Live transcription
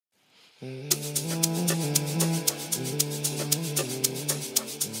God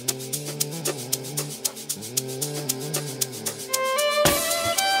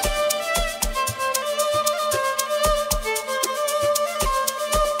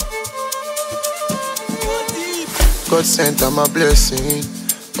sent, I'm a blessing,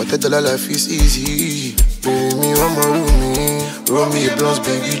 but the dollar life is easy. Baby, me, one more roll me a blunts,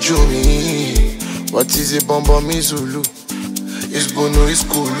 baby, Jew me. What is a bomb on me, Zulu? It's Bono, it's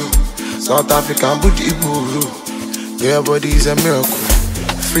Kulu. South African booty buru. Your body is a miracle.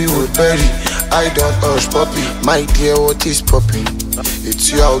 Free with berry, I don't Hushpuppi. My dear, what is popping?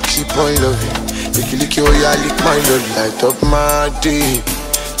 It's you, I'll keep on loving. Lick your yeah, lick my lolly. Light up my day,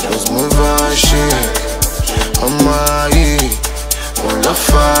 just move and shake. On my on the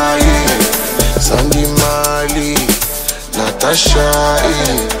fire, Sandy Marley, Natasha,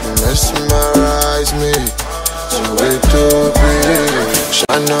 mesmerize me, so wait to be,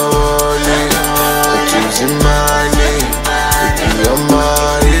 Shana Wally, what is in my name, it be on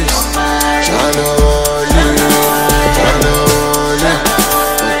my wrist, Shana Wally,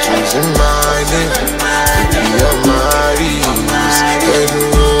 what is in my name, it be on my wrist,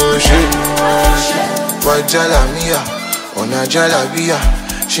 hello shit. Wajalamia, ona jalabia,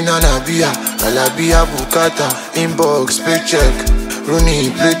 shinanabia, alabia bukata, inbox, paycheck,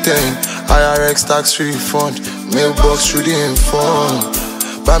 Rooney, Britain, IRX tax refund, mailbox through the inform,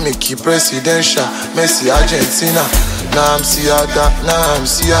 Bamiki presidential, Messi Argentina, now I'm Siada, now I'm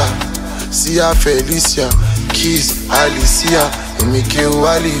Sia Felicia, Keys, Alicia, Miki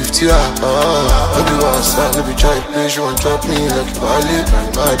Wali, Tira, everyone stand to be trying to play, she won't drop me like a ballet.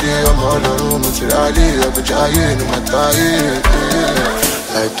 My day, I'm all alone, I'm Tirali, I'm a giant, I'm a tie.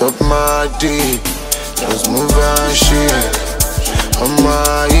 Light up my day, just move and shake. On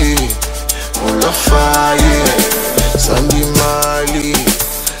my on the fire, Sandy Marley,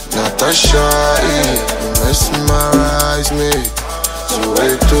 Natasha, mesmerize me, so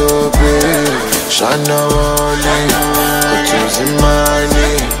wait to be, Shana Wally. What is in my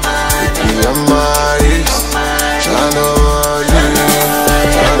name? It be on my wrist. Shana Wally.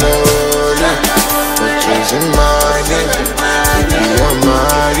 What is in my name? It be on my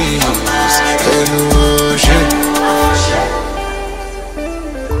wrist. Hello, shit.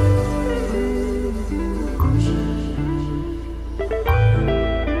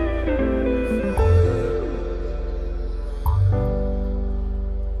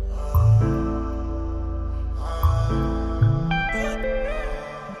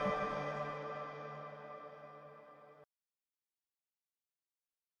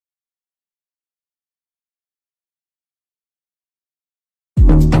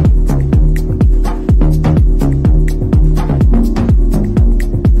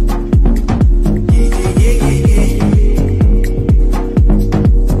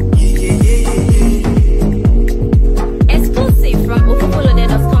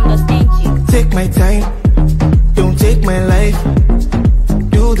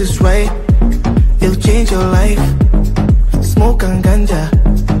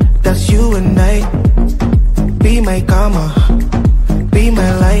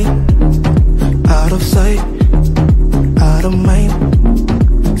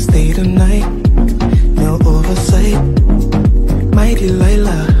 My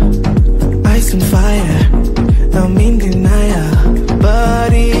Delilah, ice and fire, I'm in denial.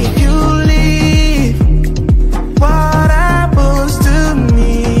 But if you leave, what happens to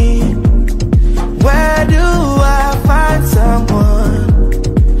me? Where do I find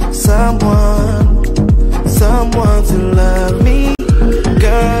someone to love me?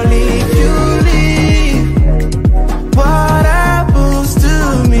 Girl, if you leave, what happens to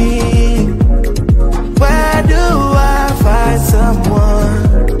me? Where do I find someone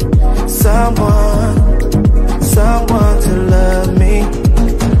to love me?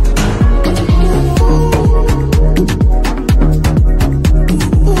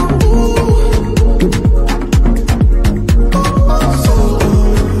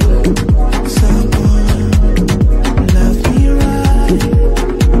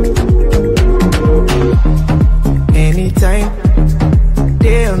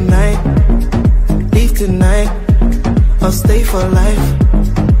 I'll stay for life.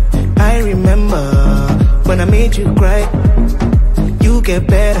 I remember when I made you cry. You get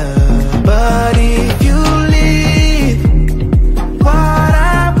better. But if you leave, what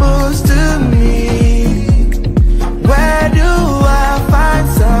happens to me? Where do I find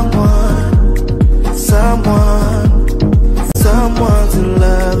someone to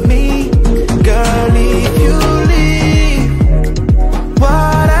love me? Girl, if you leave,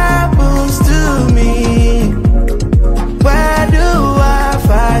 what happens to me? Where do I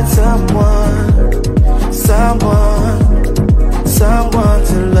find someone?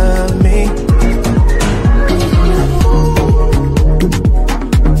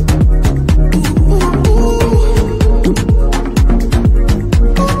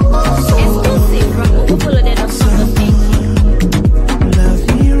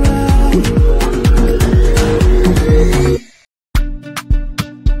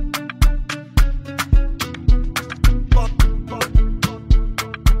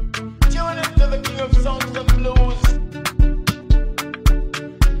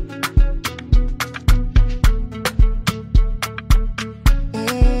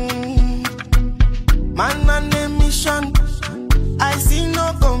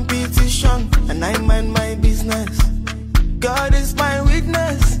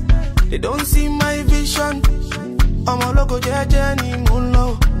 don't see my vision. I'm a local journey, moon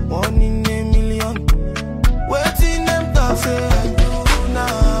low, 1 in a million. Waiting them to say I do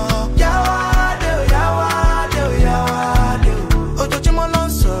now. Yawa, do, yawa, do, yawa, do. Ojo chimo lon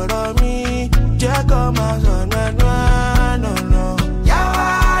soro mi, je ko ma so no, no. Yawa,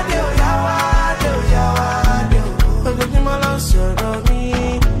 do, yawa, do, yawa, do. Ojo chimo lon soro mi,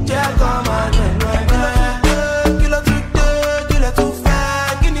 je ko ma so no. Kilo too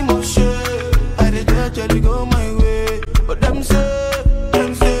fat, give me more shit. I did judge, go my way, but them say.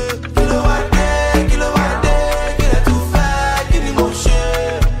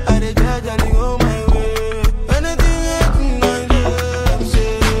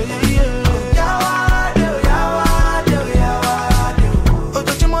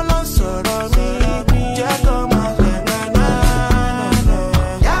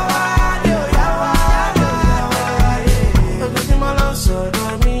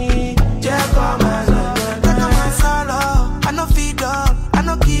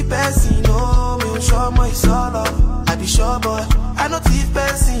 Boy, I know thief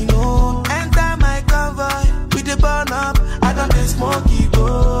person, no. Enter my convoy, we the burn up. I don't get smoky,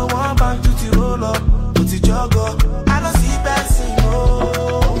 go. One bank to the roll up, put the jog up. I don't see person, no.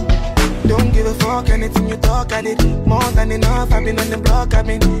 Don't give a fuck, anything you talk, I did more than enough. I've been on the block, I've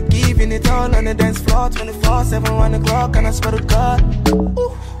been giving it all on the dance floor. 24/7, 1 o'clock, and I swear to God.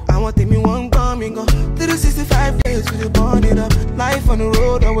 Ooh, I want me one coming go. 365 days, we burn it up. Life on the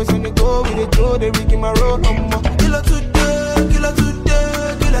road, always on the go. With the Joe, they rigging my road, kilo too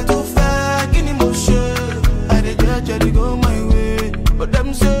fat, give me more shit. I did judge, go my way, but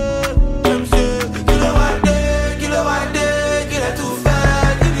them say, kilo one day, kilo too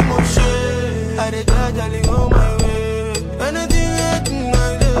fat, give me more shit. I did judge, go my way, anything I do,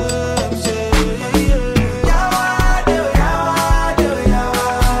 them say, yawa,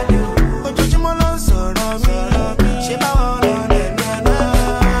 do, ojo chimo lon soro mi, she ba won on them,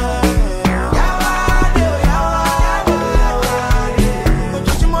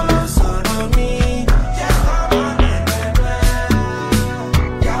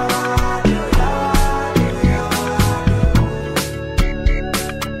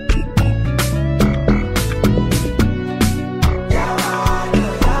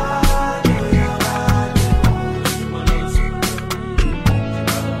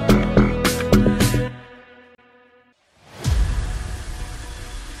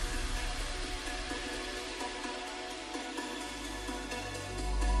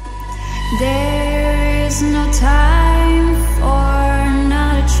 There is no time.